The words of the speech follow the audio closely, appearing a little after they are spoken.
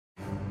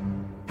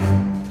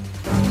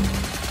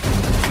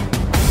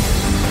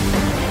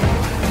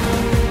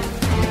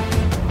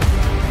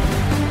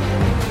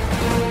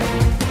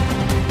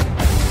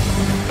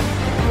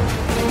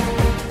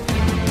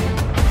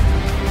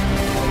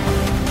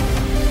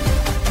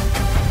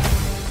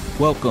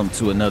Welcome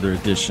to another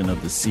edition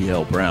of the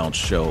C.L. Brown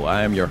Show.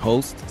 I am your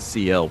host,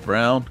 C.L.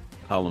 Brown,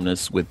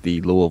 columnist with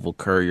the Louisville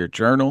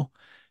Courier-Journal.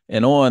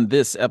 And on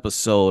this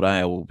episode,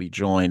 I will be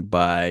joined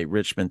by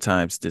Richmond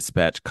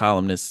Times-Dispatch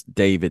columnist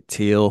David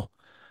Teel.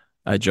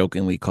 I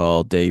jokingly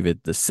call David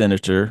the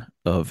senator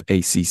of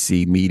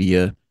ACC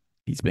media.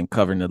 He's been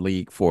covering the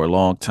league for a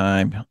long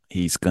time.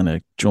 He's going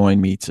to join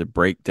me to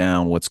break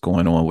down what's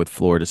going on with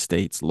Florida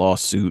State's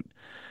lawsuit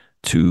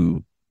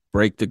to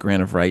break the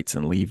grant of rights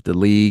and leave the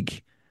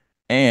league.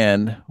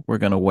 And we're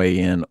going to weigh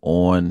in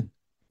on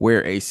where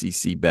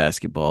ACC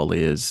basketball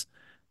is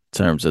in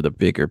terms of the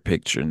bigger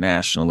picture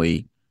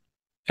nationally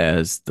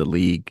as the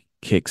league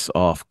kicks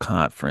off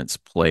conference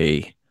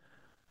play.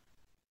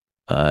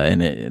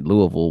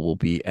 Louisville will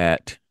be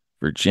at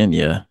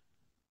Virginia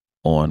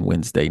on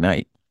Wednesday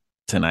night,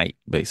 tonight,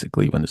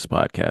 basically, when this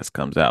podcast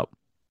comes out.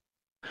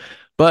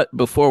 But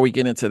before we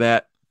get into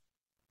that,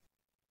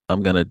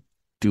 I'm going to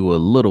do a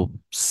little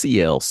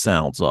CL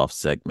Sounds Off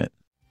segment.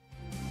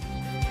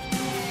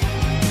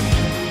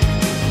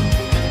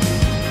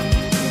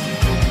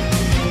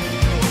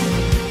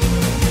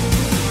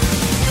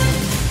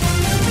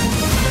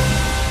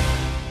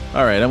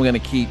 All right, I'm going to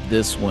keep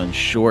this one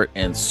short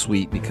and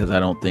sweet because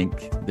I don't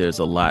think there's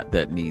a lot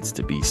that needs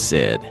to be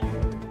said.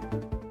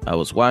 I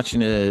was watching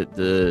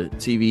the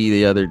TV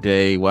the other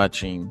day,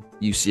 watching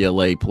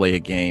UCLA play a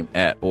game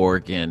at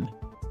Oregon,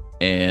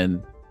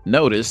 and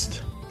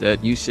noticed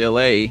that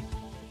UCLA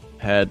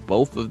had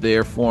both of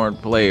their foreign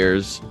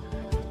players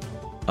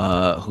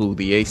who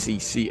the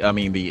NCAA,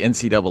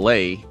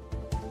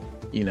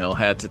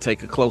 had to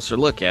take a closer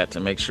look at to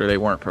make sure they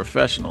weren't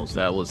professionals.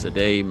 That was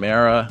Ade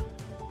Mara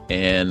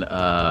and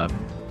I'm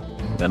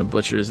gonna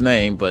butcher his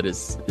name, but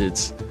it's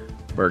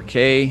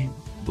Berkay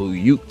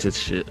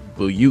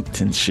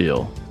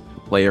Büyüktenşil,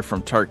 player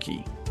from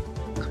Turkey.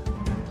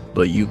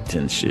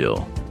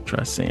 Büyüktenşil.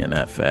 Try saying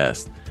that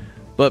fast.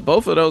 But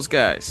both of those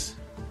guys,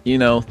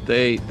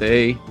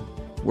 they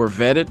were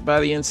vetted by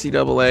the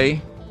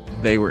NCAA.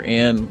 They were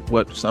in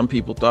what some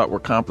people thought were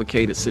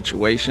complicated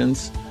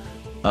situations,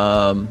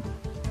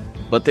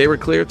 but they were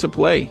cleared to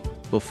play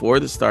before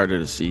the start of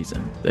the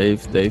season.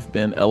 They've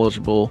been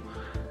eligible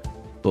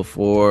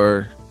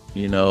before,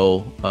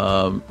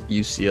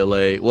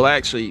 UCLA. Well,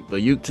 actually,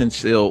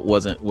 Büyüktenşil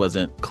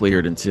wasn't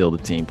cleared until the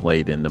team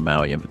played in the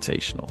Maui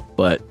Invitational.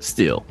 But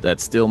still,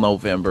 that's still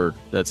November.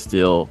 That's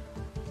still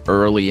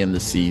early in the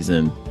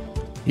season.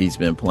 He's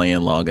been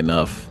playing long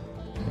enough,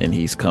 and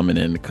he's coming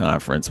into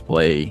conference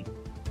play,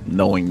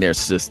 knowing their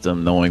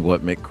system, knowing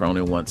what Mick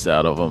Cronin wants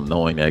out of him,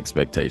 knowing the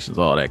expectations,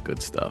 all that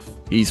good stuff.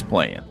 He's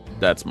playing.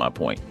 That's my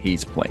point.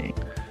 He's playing.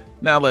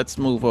 Now let's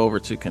move over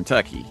to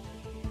Kentucky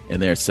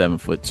and their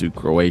 7'2"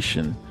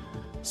 Croatian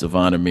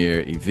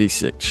Zvonimir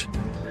Ivicic.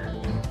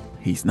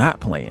 He's not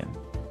playing.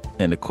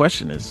 And the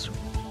question is,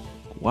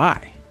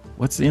 why?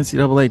 What's the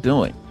NCAA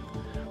doing?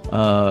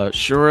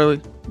 Surely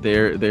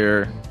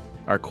there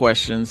are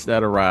questions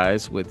that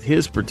arise with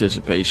his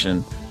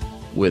participation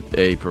with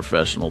a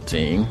professional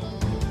team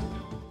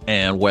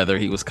and whether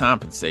he was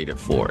compensated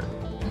for it,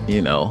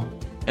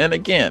 And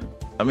again,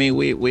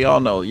 we all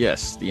know,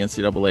 yes, the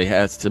NCAA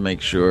has to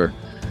make sure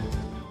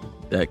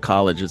that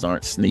colleges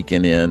aren't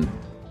sneaking in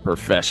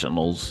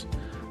professionals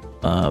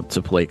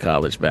to play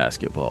college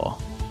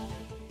basketball.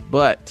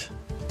 But,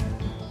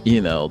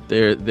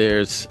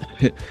 there's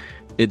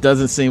it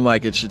doesn't seem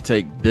like it should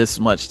take this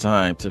much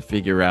time to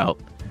figure out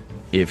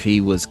if he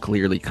was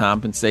clearly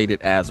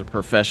compensated as a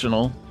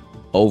professional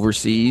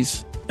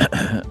overseas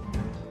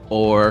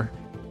or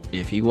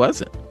if he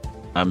wasn't.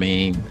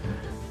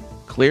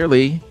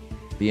 Clearly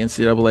the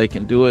NCAA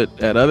can do it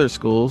at other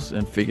schools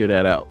and figure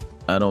that out.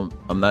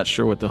 I'm not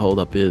sure what the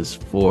holdup is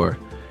for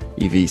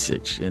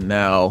Ivicic. And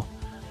now,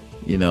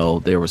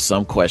 there was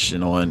some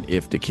question on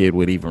if the kid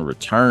would even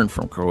return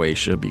from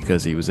Croatia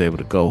because he was able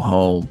to go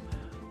home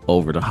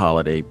over the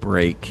holiday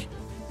break.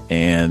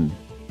 And,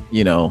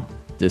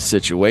 this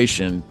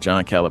situation,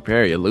 John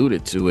Calipari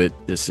alluded to it,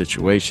 this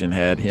situation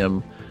had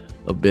him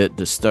a bit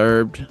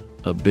disturbed,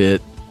 a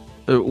bit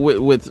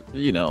with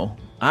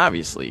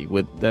obviously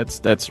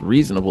that's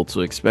reasonable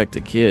to expect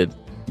a kid,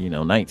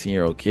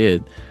 19-year-old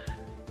kid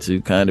to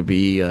kind of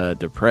be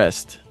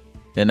depressed.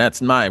 And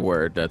that's my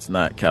word. That's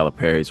not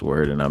Calipari's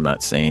word. And I'm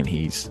not saying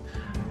he's,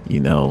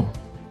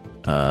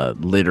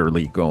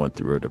 literally going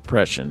through a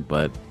depression,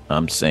 but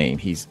I'm saying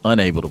he's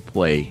unable to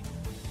play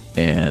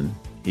and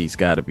he's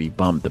got to be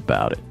bummed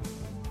about it.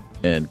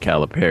 And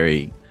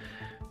Calipari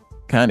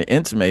kind of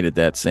intimated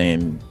that,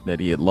 saying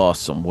that he had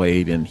lost some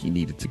weight and he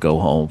needed to go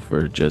home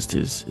for just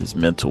his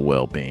mental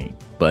well-being.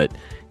 But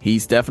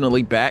he's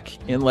definitely back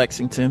in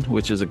Lexington,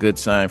 which is a good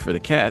sign for the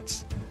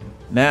Cats.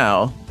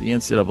 Now, the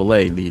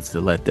NCAA needs to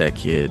let that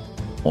kid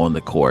on the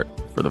court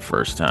for the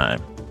first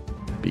time,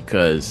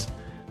 because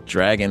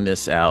dragging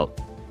this out...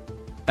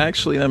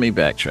 Actually, let me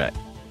backtrack.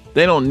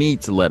 They don't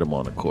need to let him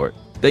on the court.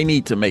 They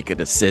need to make a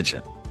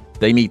decision.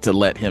 They need to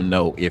let him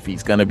know if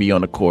he's going to be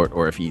on the court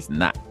or if he's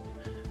not.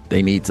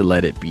 They need to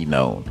let it be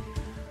known,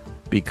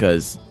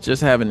 because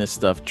just having this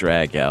stuff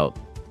drag out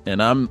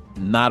And I'm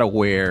not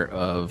aware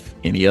of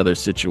any other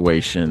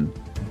situation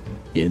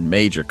in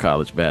major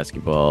college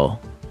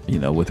basketball,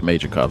 with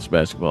major college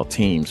basketball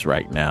teams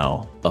right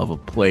now, of a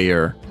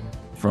player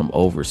from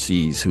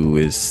overseas who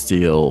is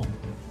still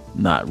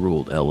not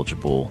ruled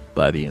eligible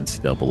by the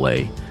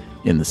NCAA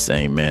in the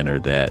same manner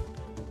that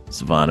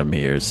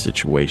Svanimir's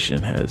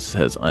situation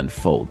has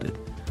unfolded.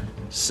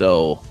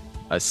 So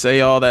I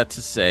say all that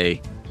to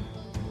say,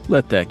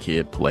 let that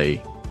kid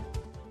play,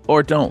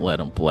 or don't let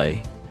him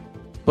play,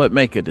 but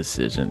make a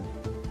decision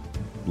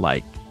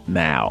like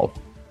now,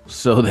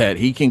 so that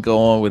he can go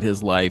on with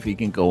his life. He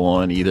can go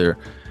on either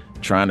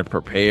trying to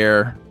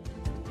prepare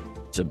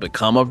to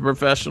become a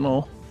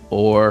professional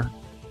or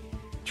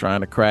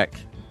trying to crack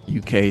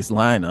UK's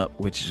lineup,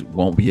 which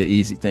won't be an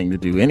easy thing to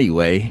do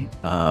anyway,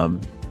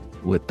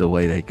 with the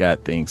way they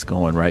got things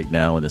going right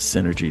now and the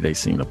synergy they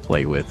seem to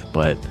play with.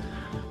 But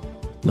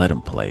let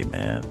him play,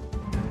 man.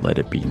 Let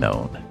it be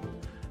known.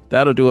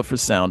 That'll do it for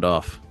Sound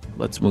Off.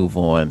 Let's move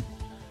on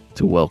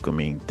to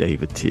welcoming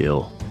David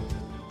Teel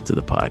to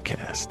the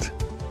podcast.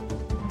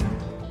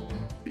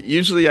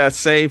 Usually I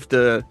save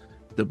the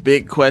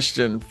big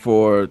question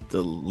for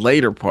the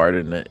later part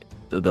in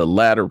the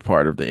latter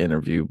part of the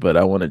interview, but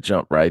I want to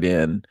jump right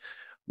in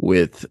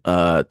with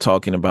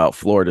talking about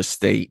Florida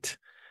State,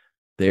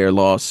 their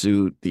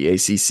lawsuit, the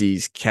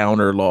ACC's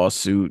counter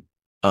lawsuit,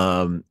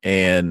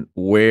 and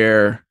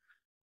where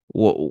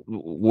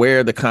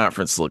the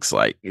conference looks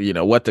like,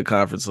 what the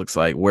conference looks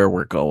like, where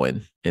we're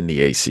going in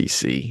the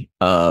ACC.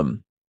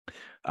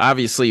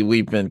 Obviously,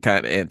 we've been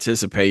kind of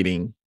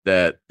anticipating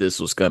that this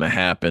was going to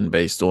happen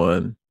based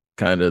on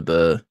kind of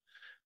the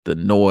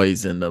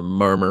noise and the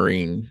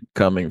murmuring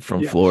coming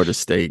from Florida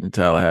State and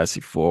Tallahassee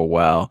for a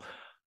while.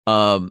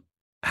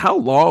 How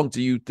long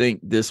do you think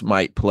this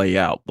might play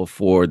out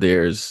before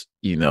there's,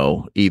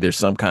 either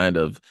some kind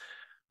of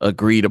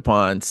agreed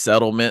upon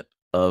settlement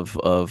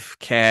of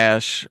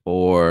cash,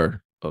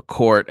 or a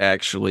court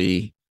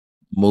actually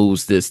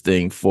moves this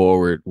thing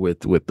forward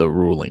with the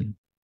ruling?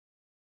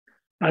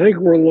 I think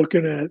we're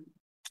looking at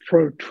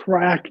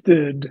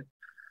protracted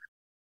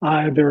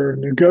either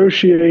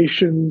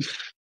negotiations,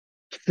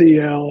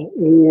 CL,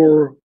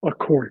 or a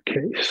court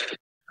case,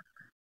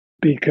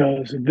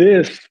 because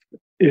this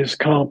is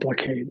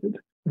complicated.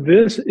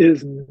 This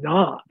is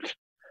not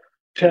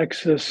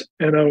Texas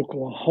and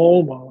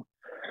Oklahoma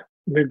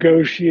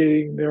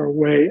negotiating their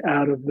way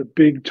out of the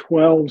Big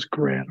 12's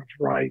grant of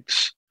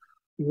rights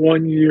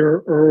 1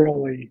 year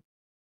early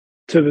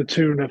to the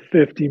tune of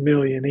 $50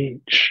 million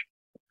each.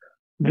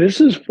 This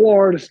is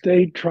Florida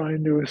State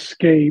trying to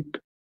escape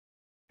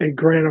a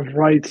grant of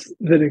rights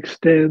that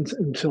extends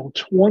until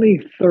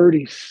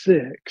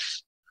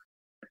 2036,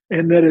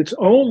 and that its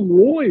own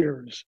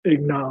lawyers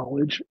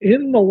acknowledge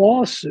in the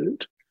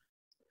lawsuit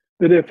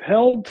that if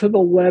held to the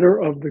letter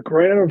of the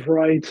grant of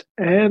rights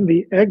and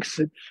the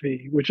exit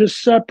fee, which is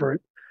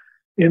separate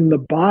in the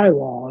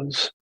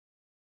bylaws,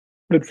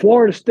 that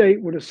Florida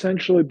State would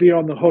essentially be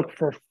on the hook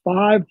for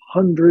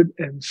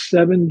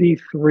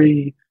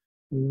 $573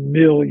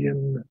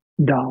 million.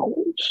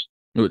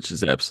 Which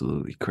is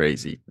absolutely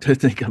crazy to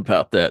think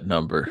about that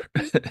number.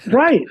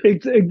 Right.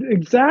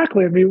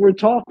 Exactly. I mean, we're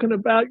talking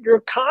about your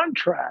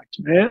contract,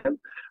 man.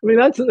 I mean,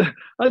 that's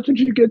what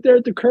you get there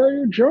at the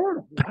Courier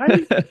Journal,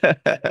 right?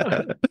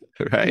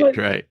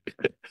 Right.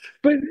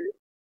 But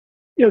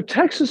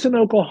Texas and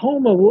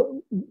Oklahoma,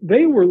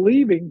 they were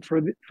leaving for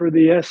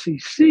the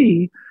SEC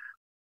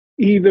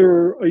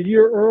either a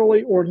year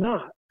early or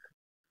not.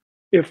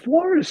 If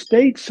Florida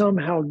State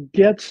somehow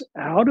gets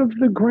out of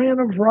the grant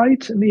of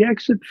rights and the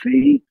exit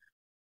fee,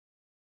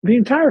 the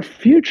entire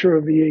future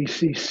of the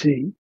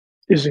ACC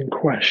is in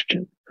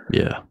question.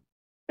 Yeah.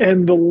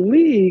 And the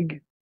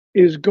league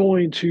is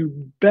going to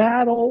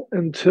battle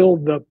until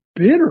the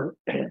bitter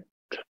end,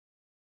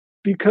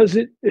 because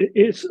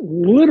it's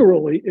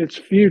literally its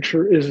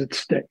future is at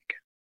stake.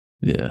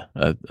 Yeah,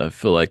 I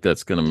feel like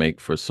that's going to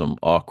make for some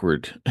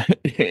awkward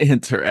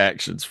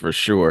interactions for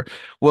sure.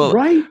 Well,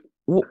 right.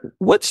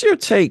 What's your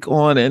take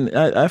on, and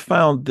I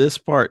found this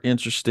part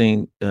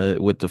interesting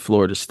with the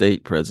Florida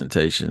State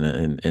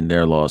presentation in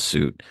their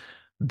lawsuit,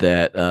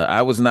 that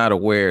I was not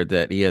aware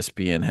that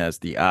ESPN has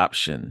the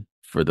option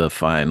for the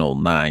final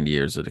 9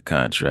 years of the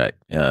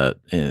contract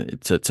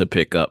to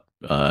pick up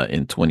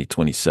in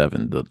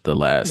 2027, the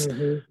last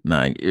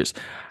 9 years.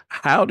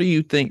 How do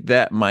you think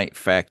that might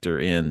factor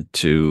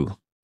into,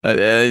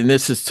 and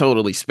this is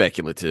totally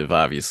speculative,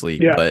 obviously,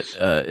 but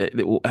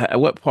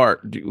what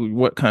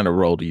kind of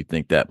role do you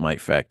think that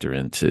might factor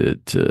into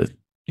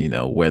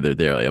whether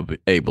they're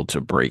able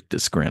to break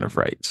this grant of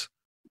rights?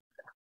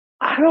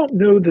 I don't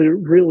know that it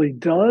really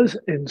does.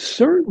 And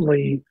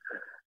certainly,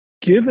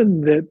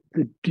 given that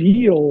the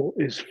deal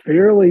is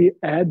fairly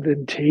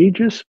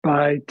advantageous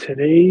by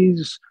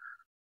today's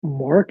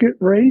market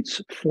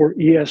rates for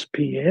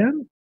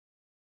ESPN,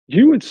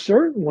 you would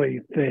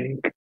certainly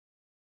think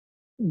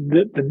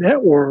that the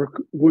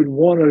network would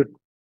want to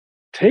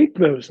take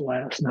those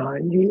last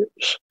 9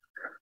 years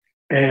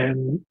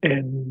and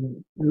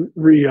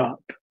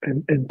re-up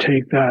and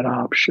take that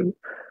option.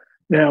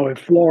 Now, if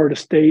Florida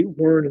State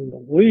weren't in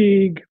the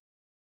league,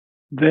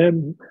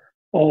 then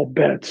all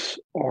bets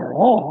are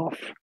off.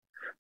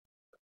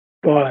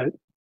 But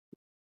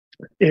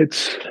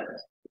it's,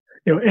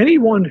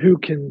 anyone who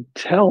can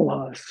tell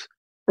us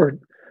or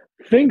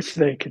thinks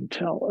they can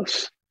tell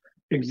us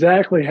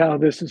exactly how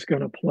this is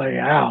going to play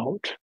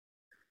out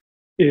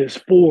is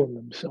fooling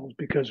themselves,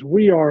 because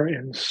we are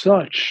in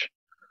such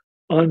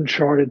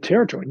uncharted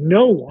territory.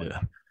 No one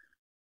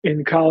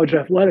in college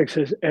athletics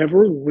has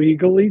ever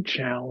legally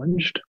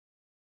challenged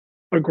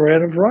a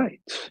grant of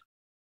rights.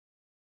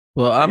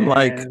 Well,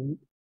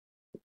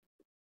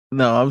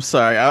 no, I'm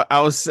sorry.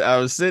 I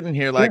was sitting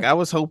here like I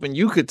was hoping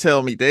you could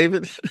tell me,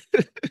 David.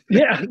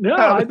 No,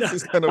 how this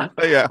is going to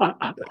play out.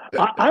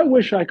 I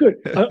wish I could.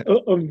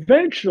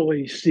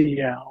 Eventually,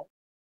 CL,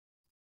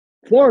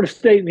 Florida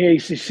State and the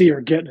ACC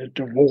are getting a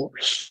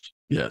divorce.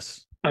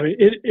 Yes. I mean,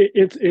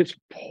 it's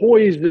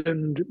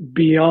poisoned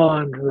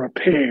beyond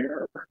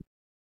repair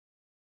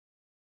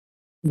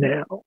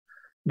now,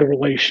 the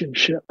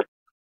relationship.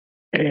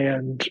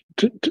 And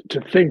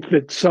to think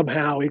that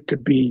somehow it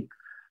could be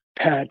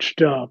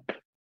patched up,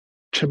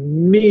 to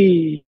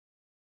me,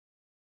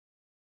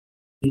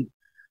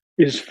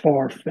 is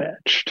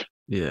far-fetched.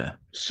 Yeah.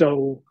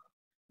 So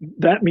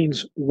that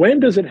means, when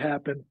does it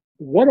happen?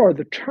 What are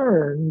the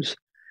terms?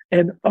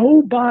 And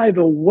oh, by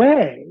the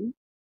way,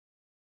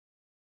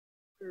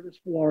 where does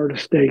Florida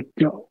State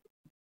go?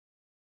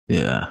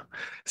 Yeah.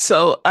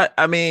 So,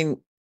 I mean,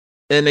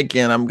 and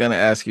again, I'm going to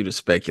ask you to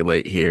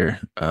speculate here,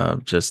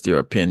 just your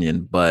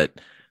opinion, but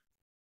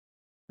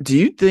do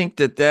you think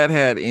that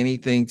had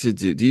anything to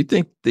do? Do you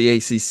think the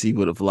ACC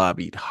would have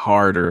lobbied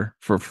harder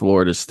for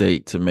Florida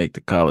State to make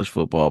the college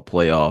football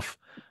playoff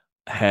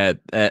had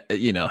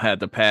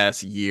the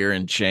past year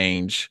and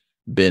change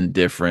been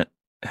different,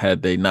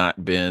 had they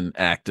not been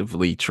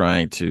actively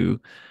trying to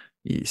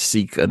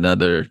seek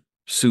another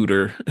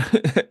suitor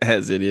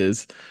as it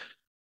is?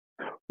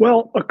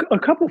 Well, a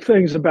couple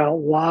things about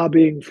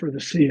lobbying for the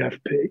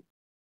CFP.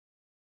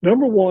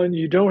 Number one,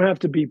 you don't have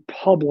to be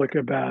public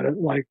about it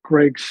like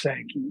Greg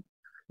Sankey.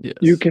 Yes.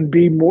 You can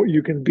be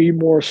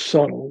more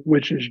subtle,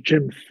 which is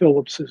Jim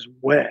Phillips's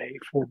way,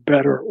 for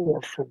better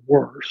or for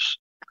worse.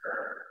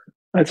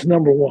 That's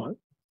number one.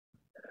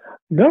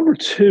 Number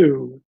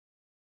two,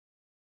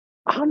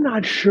 I'm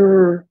not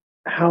sure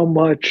how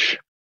much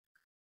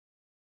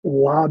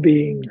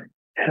lobbying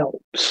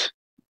helps.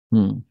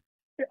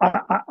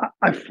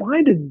 I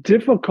find it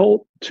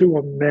difficult to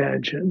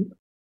imagine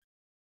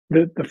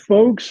that the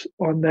folks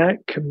on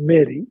that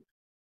committee,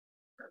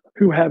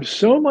 who have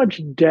so much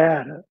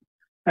data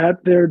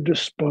at their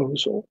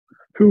disposal,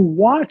 who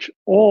watch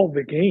all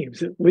the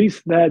games, at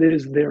least that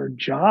is their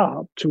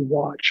job, to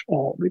watch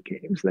all the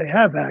games. They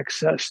have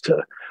access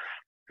to,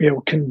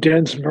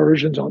 condensed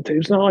versions on tape.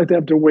 It's not like they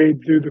have to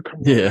wade through the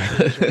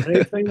commercials or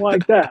anything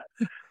like that.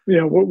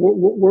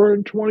 We're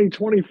in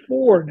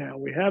 2024 now.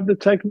 We have the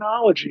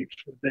technology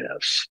for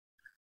this.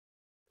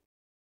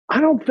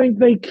 I don't think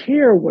they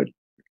care what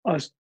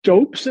us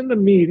dopes in the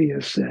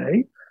media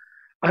say.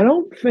 I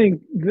don't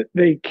think that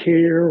they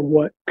care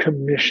what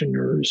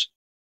commissioners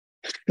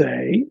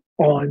say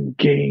on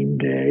game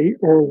day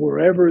or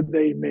wherever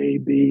they may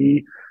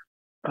be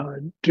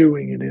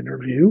doing an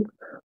interview.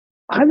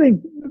 I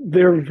think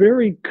they're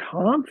very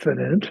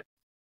confident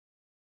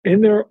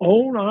in their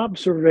own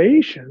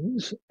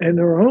observations and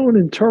their own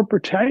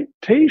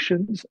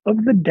interpretations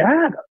of the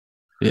data.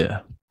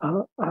 Yeah.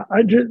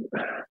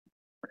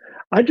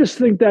 I just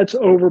think that's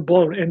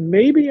overblown, and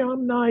maybe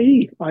I'm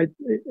naive.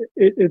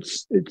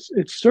 It's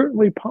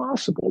certainly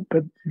possible,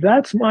 but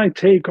that's my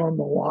take on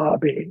the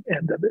lobbying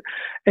end of it.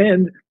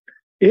 And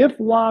if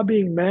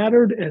lobbying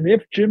mattered, and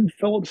if Jim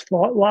Phillips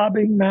thought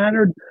lobbying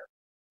mattered,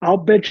 I'll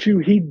bet you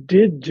he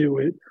did do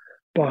it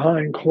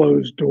behind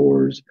closed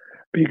doors,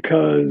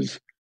 because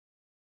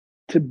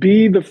to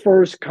be the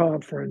first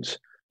conference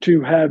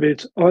to have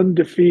its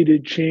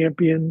undefeated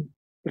champion,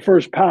 the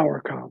first power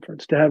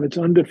conference, to have its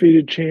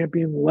undefeated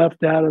champion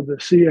left out of the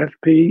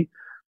CFP,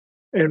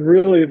 and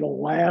really the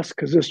last,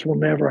 because this will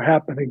never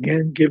happen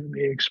again given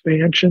the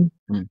expansion,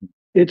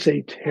 it's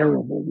a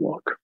terrible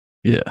look.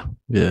 Yeah,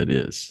 it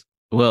is.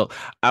 Well,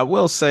 I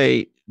will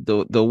say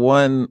the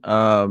one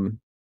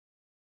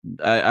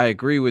I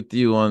agree with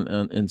you on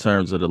in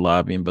terms of the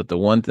lobbying, but the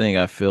one thing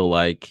I feel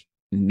like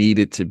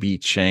needed to be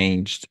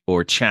changed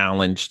or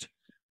challenged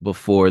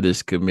before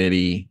this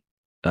committee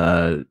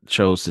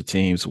chose the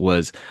teams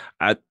was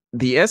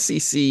the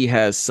SEC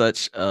has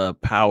such a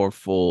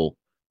powerful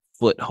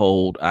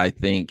foothold, I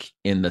think,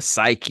 in the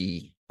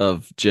psyche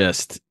of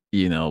just,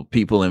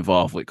 people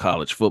involved with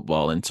college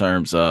football, in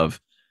terms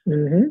of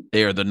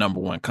they're the number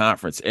one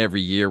conference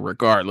every year,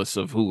 regardless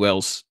of who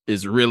else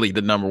is really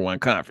the number one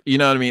conference. You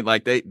know what I mean?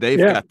 Like they've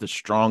got the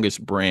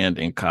strongest brand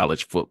in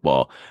college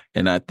football.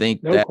 And I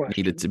think that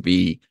needed to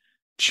be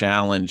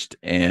challenged,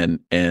 and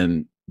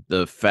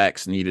the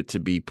facts needed to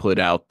be put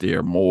out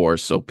there more,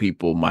 so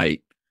people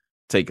might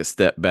take a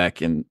step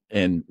back and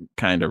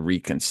kind of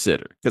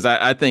reconsider. Because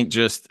I think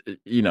just,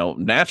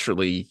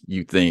 naturally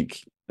you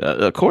think,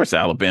 of course,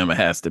 Alabama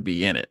has to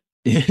be in it.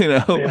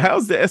 Yeah.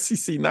 How's the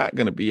SEC not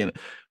going to be in it?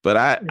 But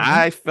I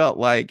Mhm. felt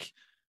like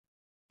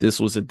this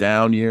was a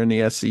down year in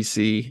the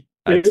SEC.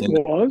 It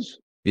was.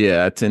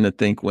 I tend to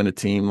think when a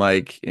team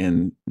like,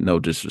 and no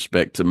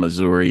disrespect to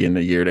Missouri in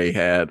the year they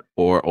had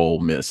or Ole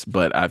Miss,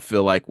 but I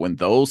feel like when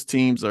those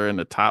teams are in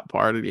the top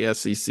part of the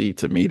SEC,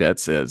 to me, that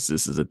says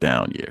this is a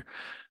down year.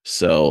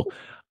 So,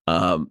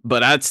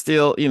 but I'd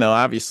still,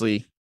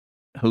 obviously,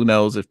 who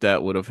knows if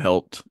that would have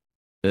helped.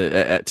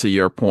 To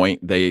your point,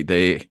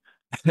 they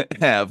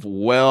have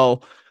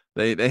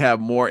they have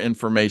more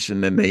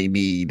information than they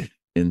need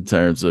in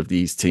terms of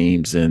these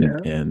teams and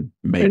Yeah. And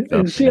makeup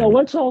and see, everything.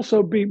 let's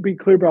also be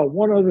clear about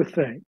one other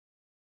thing.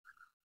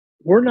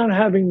 We're not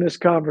having this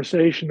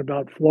conversation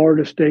about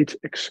Florida State's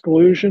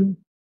exclusion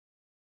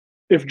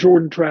if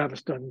Jordan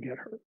Travis doesn't get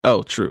hurt.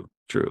 Oh, true,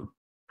 true,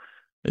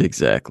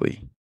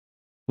 exactly.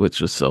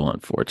 Which was so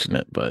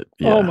unfortunate, but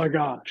Oh yeah, my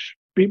gosh,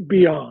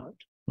 beyond.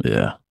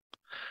 yeah.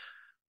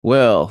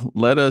 Well,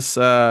 let us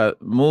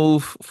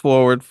move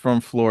forward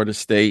from Florida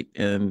State.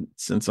 And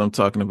since I'm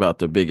talking about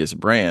the biggest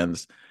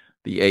brands,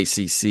 the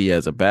ACC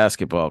as a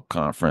basketball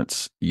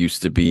conference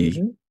used to be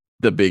Mm-hmm.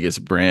 the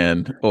biggest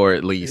brand, or at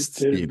It least,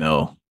 did.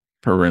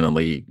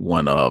 perennially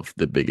one of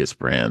the biggest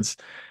brands.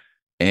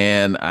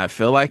 And I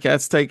feel like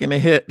that's taking a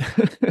hit.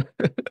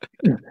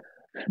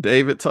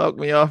 David, talk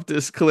me off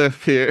this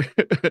cliff here.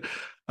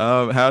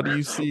 How do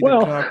you see the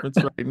Well, conference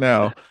right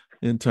now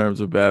in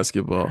terms of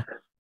basketball?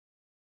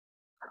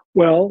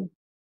 well,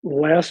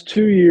 last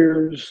 2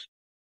 years,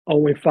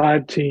 only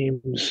 5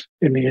 teams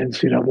in the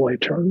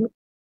NCAA tournament.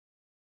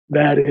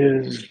 That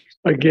is,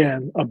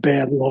 again, a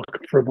bad look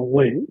for the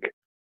league.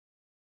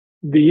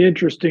 The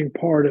interesting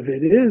part of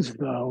it is,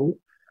 though,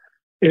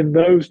 in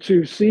those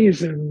 2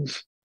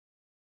 seasons,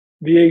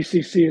 the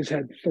ACC has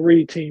had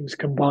 3 teams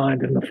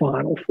combined in the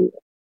Final Four.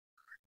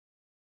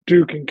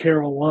 Duke and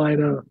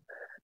Carolina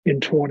in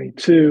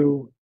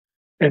 22,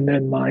 and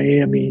then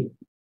Miami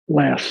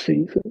last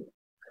season.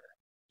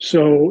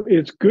 So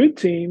its good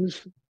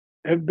teams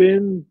have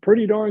been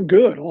pretty darn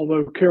good,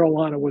 although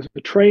Carolina was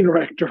a train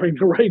wreck during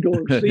the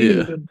regular Yeah.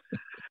 season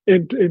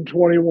in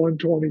 21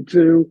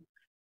 22.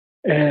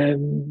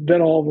 And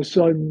then all of a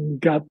sudden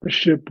got the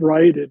ship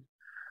righted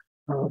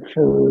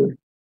for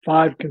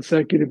 5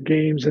 consecutive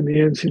games in the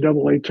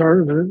NCAA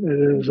tournament.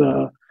 It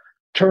has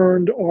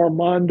turned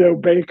Armando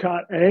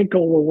Bacot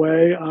ankle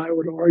away, I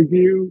would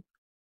argue,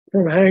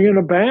 from hanging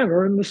a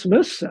banner in the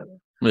Smith Center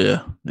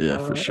Yeah. Yeah,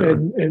 for uh, sure.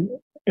 and, and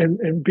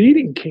and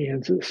beating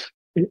Kansas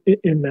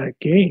in that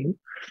game.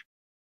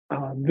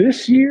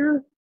 This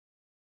year,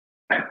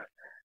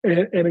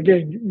 and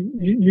again,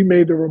 you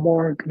made the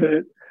remark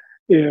that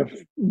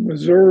if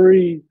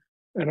Missouri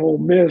and Ole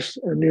Miss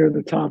are near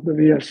the top of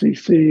the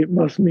SEC, it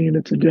must mean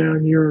it's a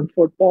down year in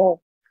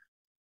football.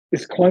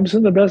 Is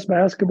Clemson the best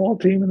basketball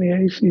team in the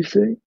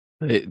ACC?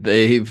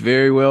 They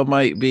very well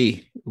might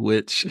be,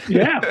 which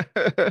Yeah.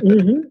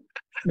 Mm-hmm.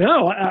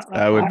 No,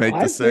 I would make the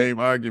I think same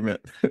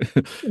argument.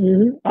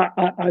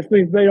 I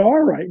think they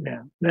are right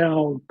now.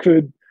 Now,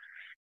 could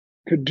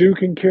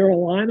Duke and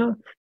Carolina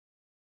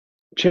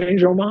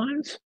change our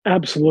minds?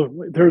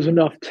 Absolutely. There's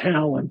enough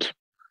talent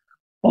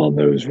on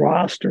those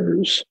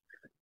rosters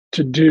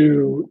to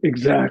do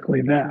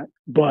exactly that.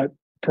 But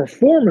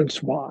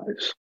performance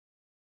wise,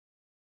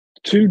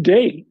 to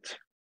date,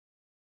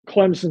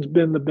 Clemson's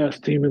been the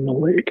best team in the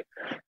league.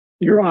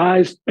 Your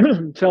eyes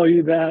tell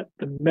you that,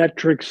 the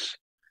metrics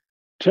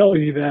tell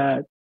you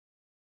that.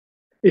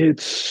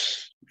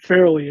 It's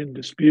fairly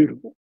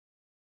indisputable.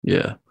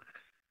 Yeah.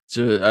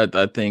 So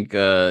I think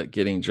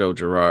getting Joe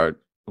Girard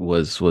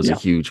was a Yeah.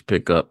 huge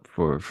pickup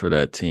for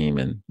that team.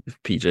 And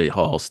if PJ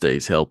Hall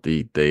stays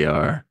healthy, they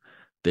are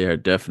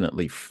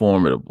definitely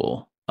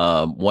formidable.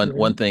 One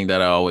Mm-hmm. thing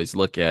that I always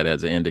look at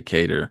as an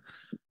indicator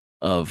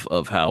of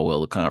how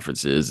well the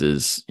conference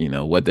is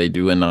what they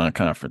do in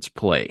non-conference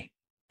play,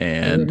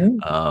 and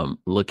Mm-hmm.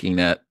 looking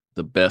at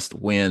the best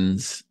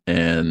wins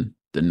and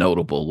the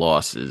notable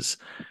losses.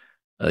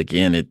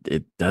 Again,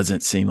 it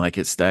doesn't seem like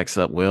it stacks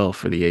up well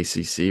for the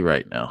ACC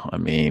right now. I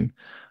mean,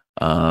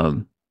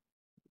 um,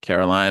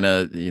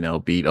 Carolina,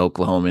 beat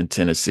Oklahoma and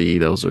Tennessee.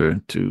 Those are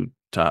two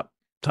top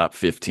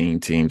 15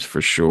 teams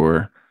for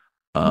sure.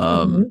 Um,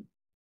 Mm-hmm.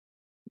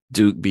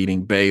 Duke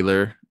beating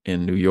Baylor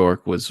in New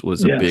York was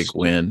a big Yes.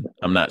 win.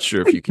 I'm not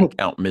sure if you can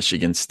count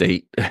Michigan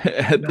State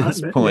at Not,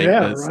 this point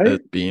yeah, as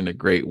right. being a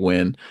great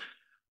win.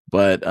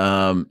 But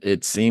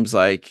it seems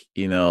like,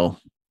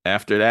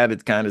 after that,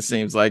 it kind of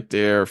seems like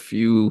there are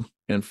few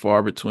and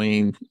far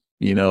between.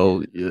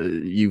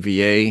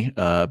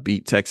 UVA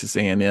beat Texas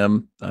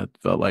A&M. I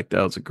felt like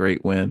that was a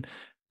great win.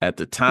 At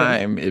the Yeah.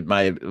 time, it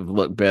might have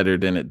looked better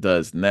than it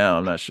does now.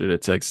 I'm not sure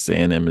that Texas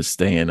A&M is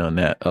staying on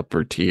that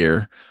upper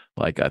tier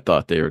like I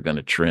thought they were going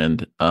to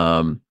trend.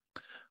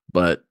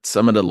 But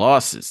some of the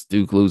losses,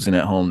 Duke losing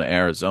at home to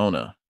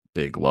Arizona,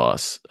 big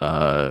loss.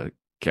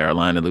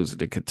 Carolina losing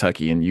to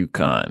Kentucky and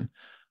UConn.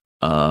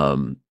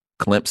 Um,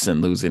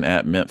 Clemson losing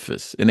at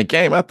Memphis in a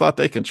game I thought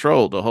they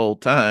controlled the whole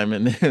time,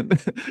 and then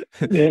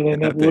Yeah, they and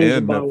end up at the losing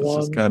end, by Memphis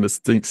just one. kind of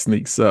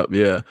sneaks up.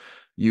 Yeah,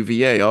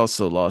 UVA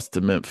also lost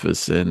to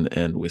Memphis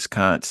and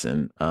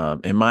Wisconsin.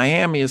 And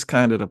Miami is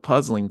kind of the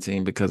puzzling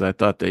team because I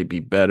thought they'd be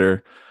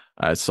better.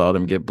 I saw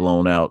them get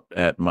blown out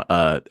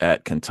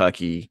at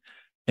Kentucky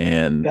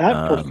and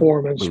That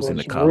performance losing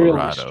to was really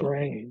Colorado.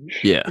 strange.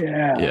 Yeah,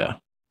 Yeah. yeah.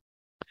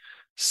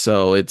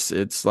 So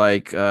it's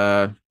like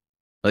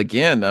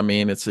again, I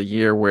mean, it's a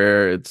year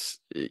where it's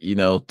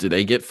do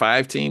they get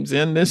 5 teams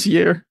in this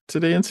year to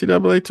the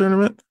NCAA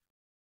tournament?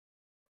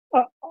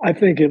 I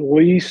think at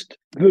least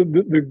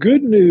the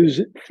good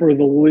news for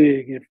the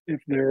league, if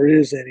there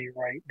is any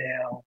right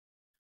now,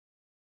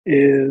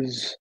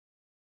 is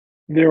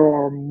there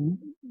are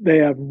they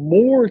have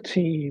more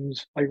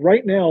teams. Like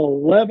right now,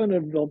 11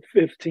 of the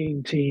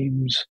 15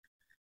 teams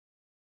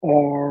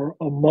are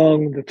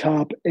among the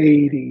top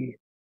 80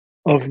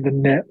 of the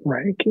net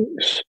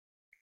rankings.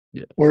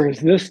 Yes. Whereas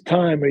this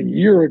time a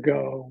year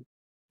ago,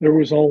 there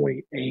was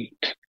only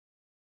 8.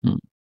 Hmm.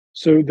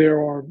 So there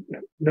are,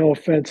 no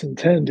offense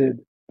intended,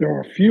 there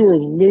are fewer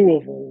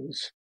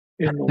Louisvilles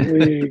in the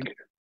league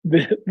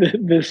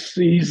this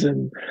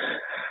season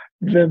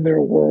than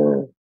there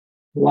were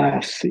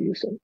last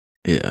season.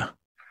 Yeah.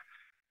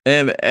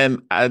 And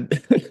I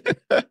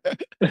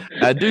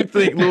I do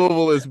think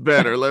Louisville is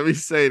better. Let me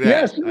say that.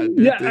 Yes, I do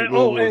yeah. think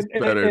Oh, Louisville is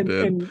better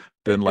than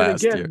and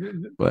last year.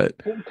 again, But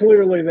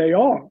clearly they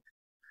are.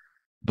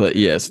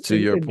 yes, to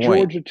your And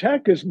point, Georgia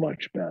Tech is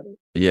much better.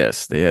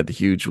 yes, they had the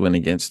huge win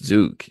against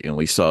Duke, and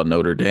we saw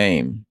Notre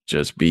Dame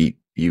just beat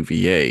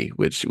UVA,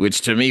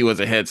 which to me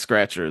was a head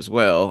scratcher as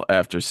well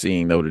after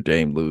seeing Notre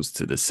Dame lose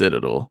to the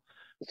Citadel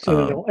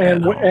Citadel at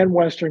and home.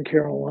 Western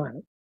Carolina.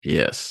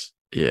 Yes.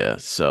 Yeah.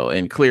 So,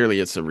 and clearly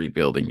it's a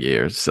rebuilding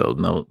year. So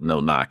no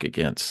knock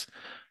against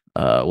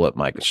what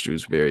Michael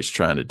Shrewsbury is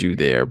trying to do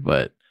there.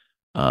 But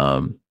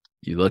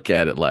you look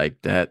at it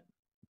like that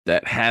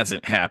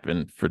hasn't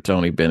happened for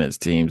Tony Bennett's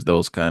teams,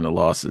 those kind of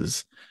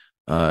losses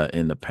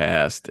in the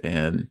past.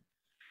 And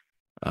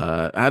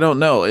I don't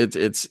know.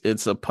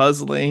 It's a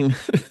puzzling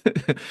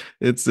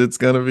it's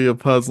gonna be a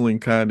puzzling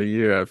kind of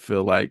year, I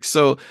feel like.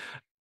 So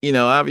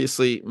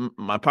obviously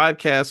my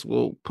podcast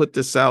will put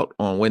this out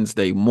on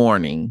Wednesday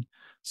morning.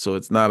 So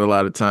it's not a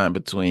lot of time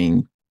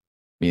between,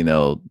 you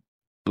know,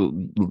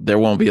 there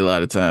won't be a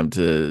lot of time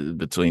to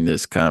between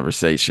this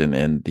conversation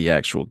and the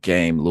actual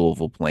game,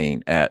 Louisville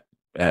playing at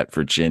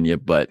Virginia.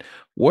 But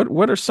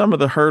what are some of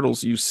the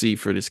hurdles you see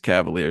for this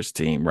Cavaliers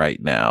team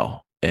right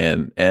now?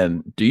 And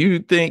do you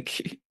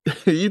think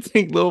you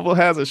think Louisville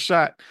has a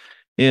shot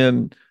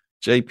in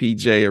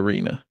JPJ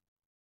Arena?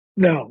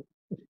 No,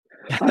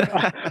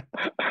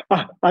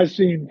 I've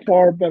seen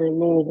far better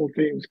Louisville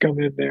teams come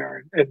in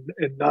there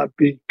and not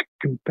be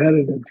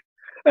competitive.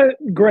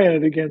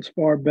 Granted, against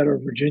far better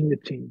Virginia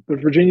teams,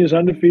 but Virginia's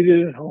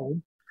undefeated at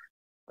home.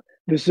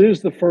 This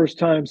is the first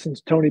time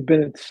since Tony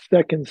Bennett's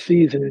second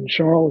season in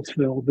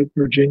Charlottesville that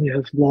Virginia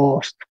has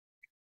lost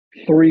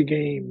 3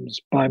 games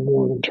by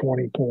more than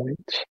 20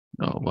 points.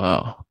 Oh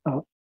wow.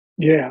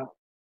 Yeah,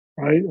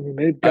 right. I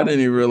mean, I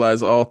didn't even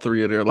realize all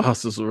 3 of their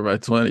losses were by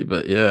 20,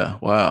 but yeah,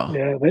 wow.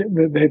 yeah,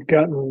 they've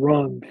gotten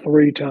run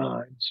 3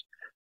 times.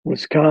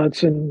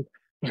 Wisconsin,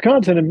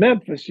 and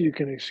Memphis, you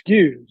can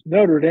excuse.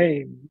 Notre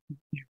Dame,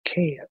 you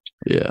can't.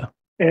 Yeah.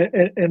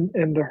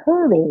 And the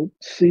hurdle,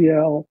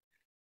 CL,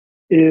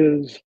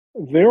 is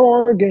there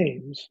are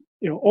games.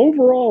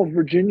 Overall,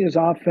 Virginia's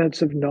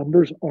offensive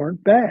numbers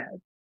aren't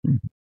bad,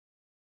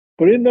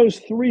 but in those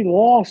 3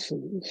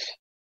 losses,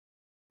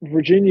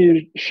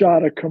 Virginia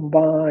shot a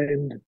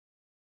combined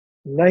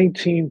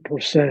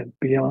 19%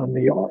 beyond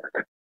the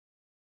arc.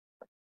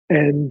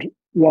 And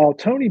while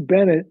Tony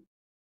Bennett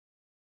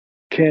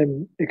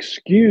can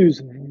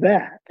excuse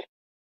that,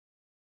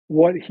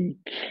 what he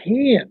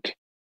can't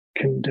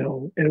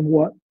condone and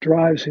what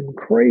drives him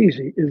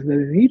crazy is that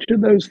in each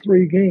of those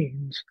 3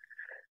 games,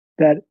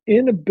 that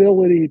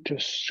inability to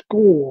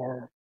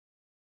score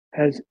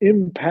has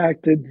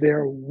impacted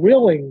their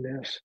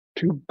willingness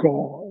to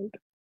guard.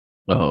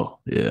 Oh,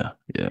 yeah,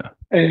 yeah.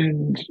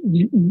 And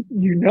you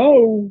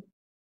know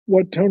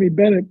what Tony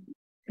Bennett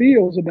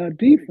feels about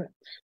defense.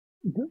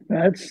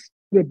 That's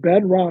the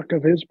bedrock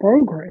of his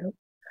program.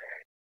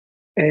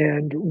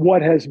 And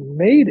what has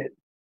made it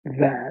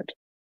that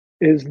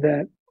is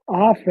that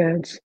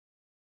offense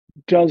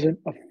doesn't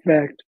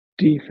affect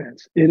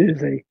defense. It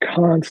is a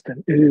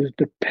constant. It is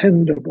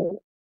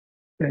dependable.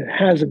 And it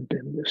hasn't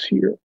been this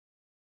year.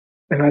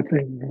 And I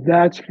think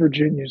that's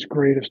Virginia's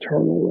greatest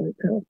hurdle right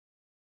now.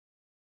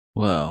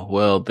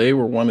 Well, they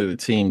were one of the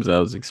teams I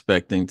was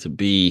expecting to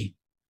be,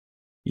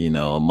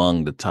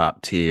 among the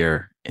top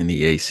tier in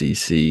the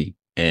ACC.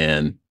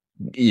 And,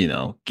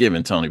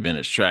 given Tony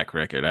Bennett's track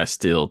record, I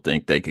still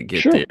think they could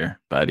get there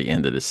by the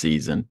end of the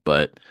season.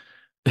 But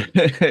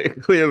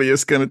clearly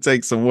it's going to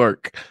take some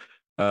work.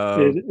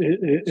 Judging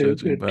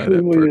It by that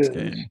truly first is.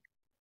 game.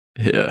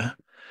 Yeah.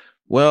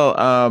 Well,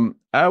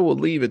 I will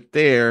leave it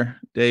there,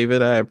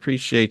 David. I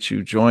appreciate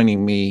you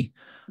joining me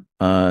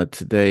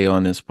today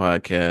on this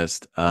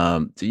podcast.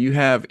 Do you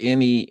have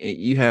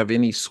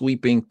any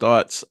sweeping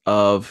thoughts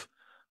of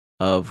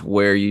of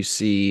where you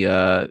see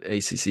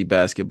ACC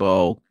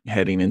basketball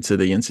heading into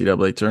the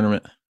NCAA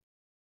tournament?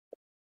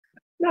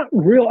 Not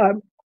real.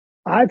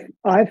 I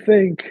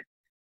think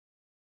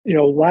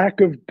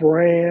lack of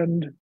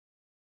brand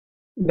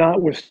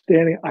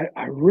notwithstanding,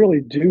 I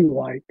really do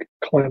like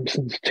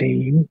Clemson's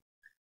team,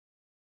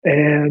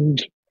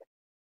 and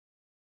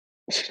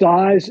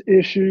size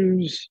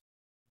issues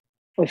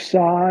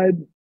aside,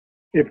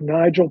 if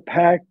Nigel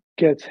Pack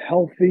gets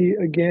healthy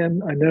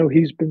again, I know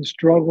he's been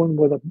struggling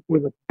with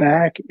a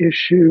back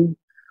issue.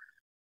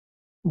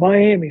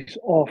 Miami's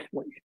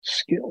awfully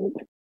skilled,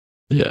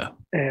 Yeah.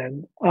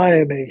 and I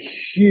am a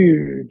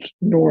huge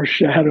North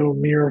Shadow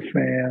Mirror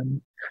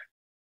fan,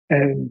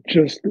 and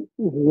just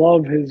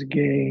love his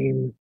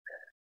game.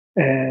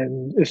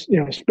 And it's,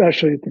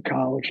 especially at the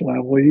college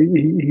level,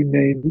 he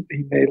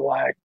may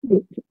lack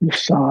the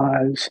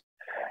size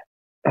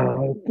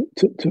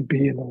to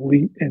be an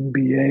elite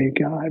NBA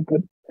guy,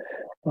 but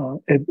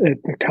at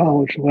the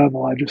college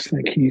level, I just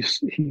think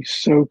he's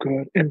so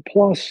good. And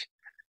plus,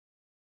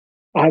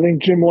 I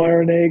think Jim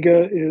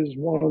Larinaga is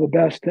one of the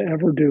best to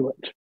ever do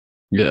it.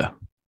 Yeah.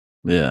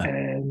 Yeah.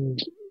 And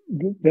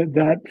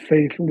that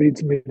faith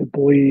leads me to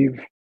believe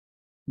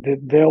that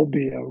they'll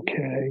be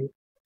okay.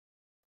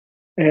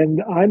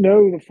 And I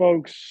know the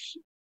folks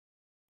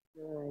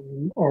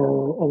are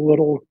a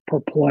little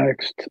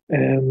perplexed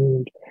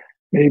and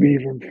maybe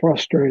even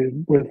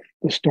frustrated with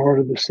the start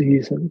of the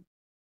season.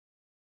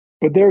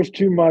 But there's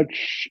too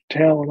much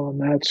talent on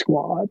that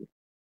squad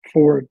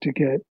for it to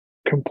get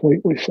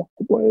completely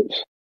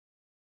sideways.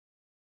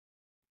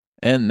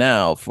 And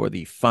now for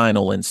the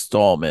final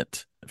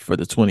installment for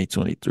the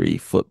 2023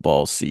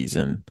 football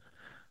season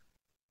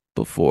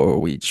before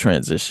we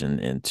transition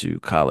into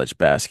college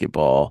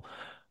basketball.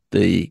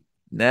 The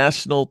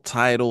national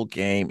title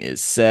game is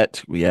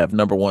set. We have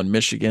number one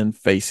Michigan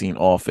facing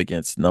off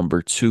against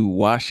number two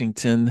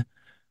Washington.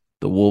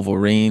 The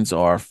Wolverines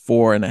are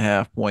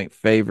 4.5 point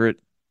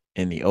favorite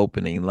in the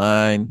opening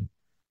line.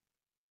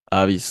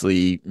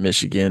 Obviously,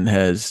 Michigan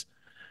has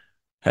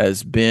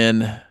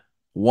been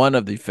one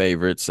of the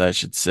favorites, I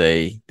should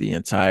say, the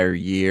entire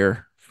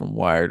year from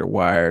wire to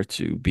wire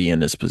to be in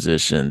this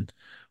position.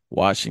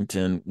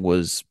 Washington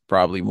was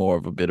probably more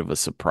of a bit of a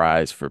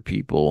surprise for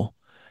people.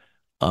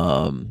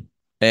 Um,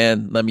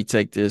 and let me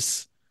take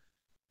this.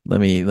 Let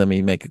me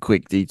make a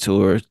quick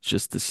detour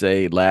just to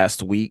say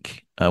last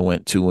week I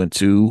went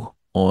 2-2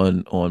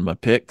 on my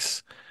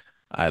picks.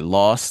 I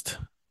lost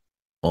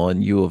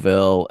on U of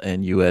L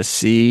and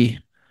USC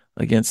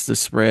against the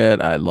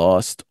spread. I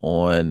lost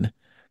on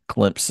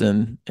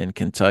Clemson and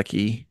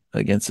Kentucky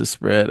against the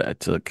spread. I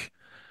took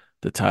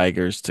the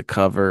Tigers to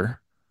cover.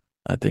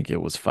 I think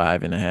it was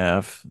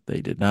 5.5.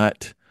 They did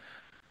not.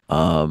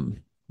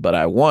 But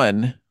I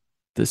won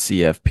the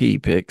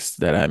CFP picks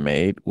that I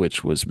made,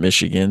 which was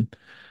Michigan.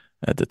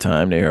 At the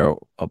time, they are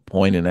a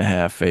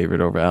 1.5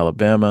 favorite over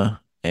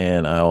Alabama.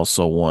 And I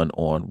also won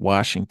on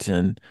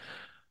Washington,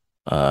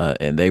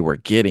 and they were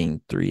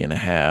getting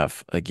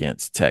 3.5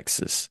 against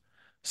Texas.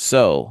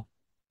 So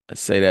I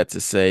say that to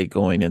say,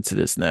 going into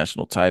this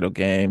national title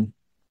game,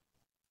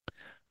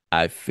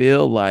 I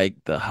feel like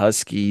the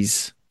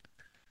Huskies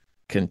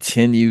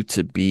continue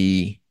to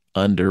be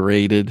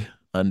underrated,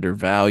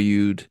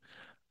 undervalued.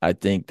 I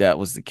think that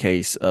was the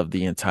case of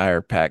the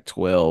entire Pac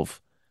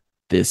 12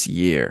 this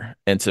year.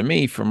 And to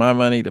me, for my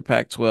money, the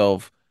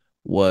Pac-12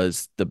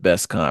 was the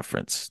best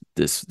conference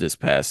this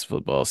past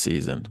football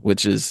season,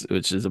 which is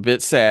a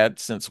bit sad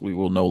since we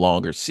will no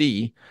longer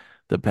see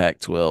the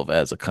Pac-12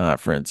 as a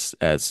conference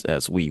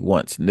as we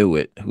once knew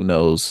it. Who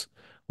knows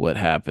what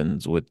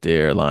happens with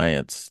their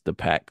alliance, the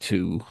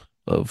Pac-2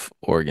 of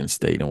Oregon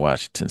State and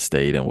Washington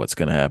State, and what's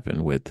going to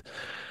happen with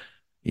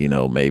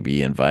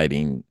maybe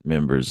inviting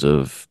members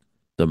of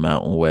the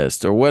Mountain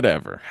West or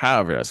whatever,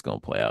 however that's going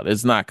to play out.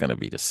 It's not going to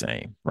be the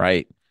same,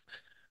 right?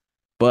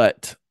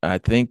 But I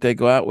think they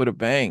go out with a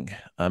bang.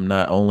 I'm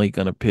not only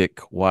going to pick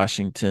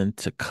Washington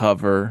to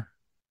cover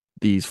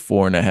these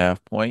 4.5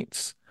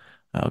 points.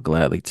 I'll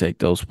gladly take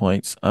those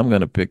points. I'm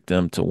going to pick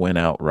them to win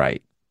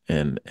outright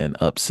and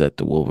upset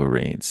the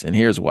Wolverines. And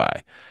here's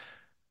why.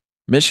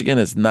 Michigan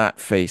has not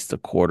faced a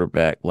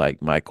quarterback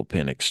like Michael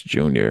Penix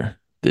Jr.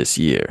 this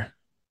year.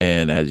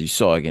 And as you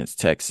saw against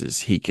Texas,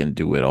 he can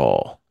do it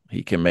all.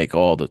 He can make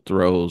all the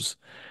throws.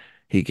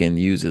 He can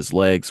use his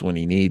legs when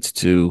he needs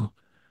to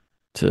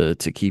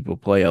keep a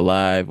play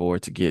alive or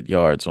to get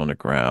yards on the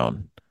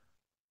ground.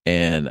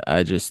 And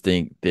I just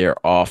think their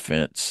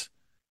offense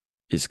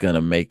is going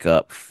to make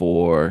up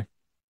for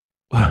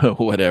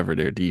whatever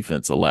their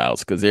defense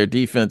allows, because their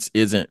defense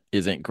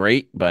isn't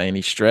great by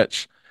any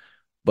stretch,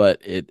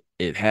 but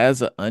it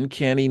has an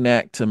uncanny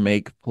knack to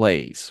make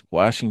plays.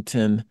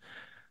 Washington,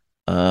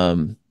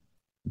 um,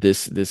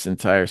 this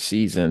entire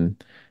season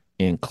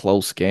in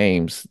close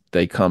games,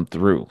 they come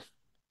through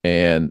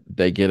and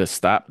they get a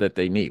stop that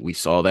they need. We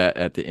saw that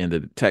at the end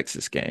of the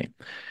Texas game.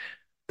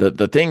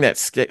 The thing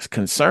that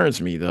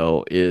concerns me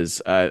though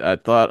is I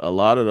thought a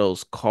lot of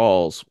those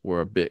calls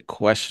were a bit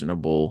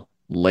questionable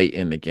late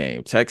in the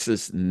game.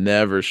 Texas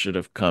never should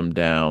have come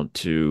down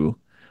to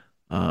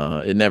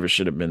It never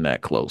should have been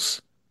that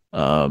close.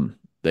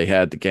 They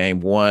had the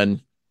game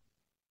won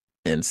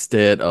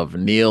instead of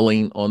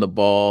kneeling on the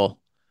ball.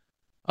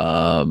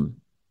 Um,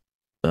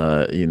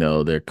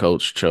 their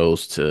coach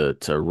chose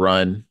to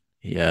run.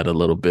 He had a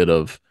little bit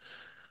of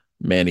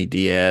Manny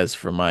Diaz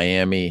from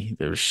Miami.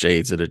 There were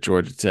shades of the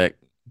Georgia Tech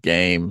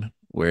game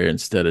where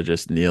instead of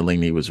just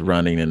kneeling, he was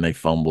running and they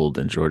fumbled,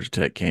 and Georgia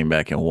Tech came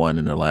back and won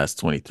in the last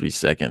 23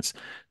 seconds.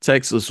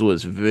 Texas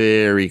was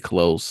very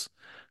close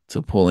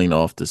to pulling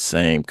off the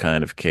same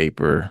kind of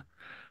caper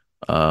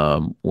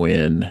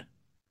when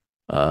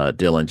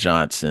Dylan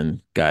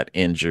Johnson got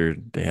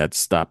injured. They had to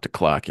stop the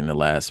clock in the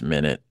last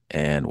minute,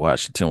 and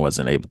Washington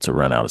wasn't able to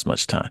run out as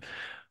much time.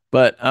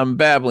 But I'm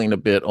babbling a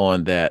bit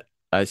on that.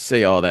 I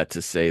say all that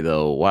to say,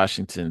 though,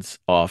 Washington's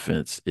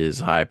offense is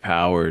high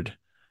powered.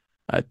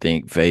 I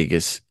think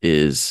Vegas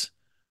is,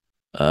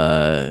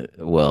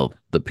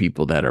 the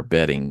people that are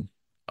betting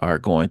are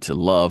going to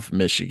love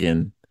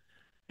Michigan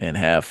and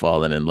have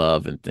fallen in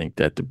love and think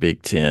that the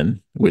Big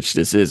Ten, which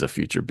this is a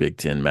future Big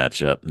Ten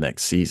matchup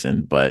next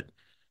season, but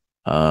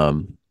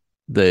um,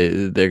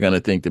 they're going to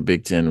think the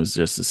Big Ten was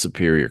just a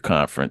superior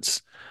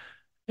conference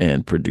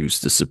and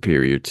produced a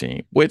superior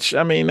team. Which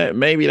I mean,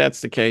 maybe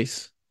that's the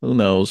case. Who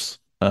knows?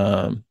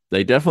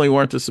 They definitely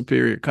weren't a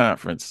superior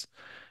conference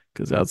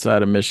because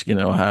outside of Michigan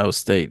and Ohio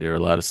State, there are a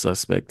lot of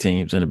suspect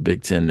teams in the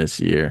Big Ten this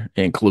year,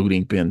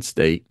 including Penn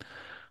State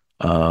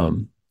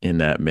in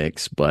that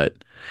mix.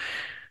 But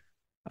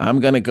I'm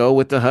going to go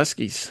with the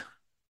Huskies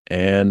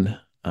and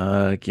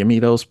give me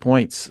those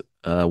points.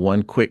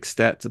 One quick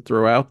stat to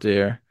throw out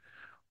there.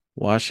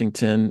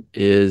 Washington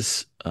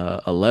is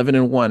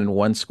 11-1 in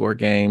one-score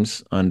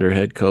games under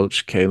head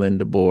coach Kalen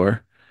DeBoer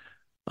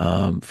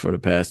for the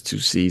past 2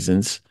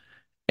 seasons.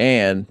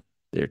 And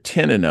they're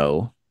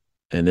 10-0,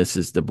 and this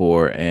is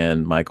DeBoer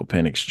and Michael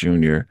Penix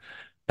Jr.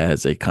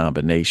 as a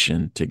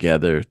combination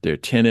together. They're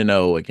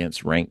 10-0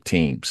 against ranked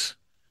teams,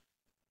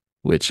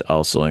 which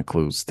also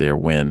includes their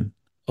win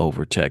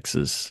over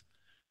Texas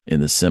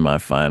in the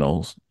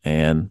semifinals.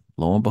 And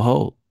lo and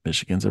behold,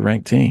 Michigan's a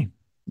ranked team.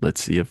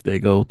 Let's see if they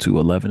go to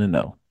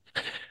 11-0.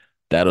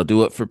 That'll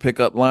do it for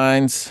pickup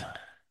lines.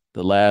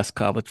 The last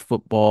college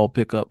football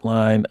pickup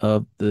line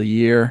of the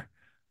year,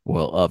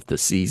 of the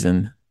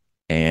season.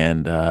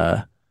 And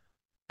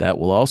that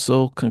will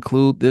also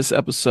conclude this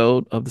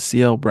episode of the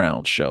CL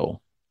Brown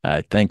Show.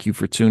 I thank you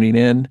for tuning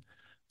in.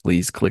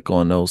 Please click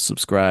on those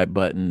subscribe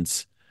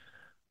buttons.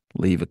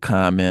 Leave a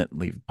comment,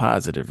 leave a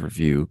positive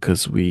review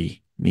because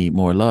we need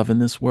more love in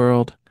this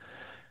world.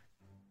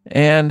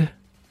 And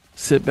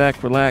sit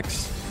back,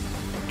 relax.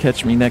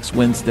 Catch me next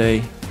Wednesday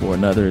for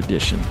another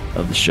edition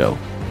of the show.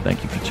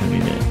 Thank you for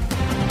tuning in.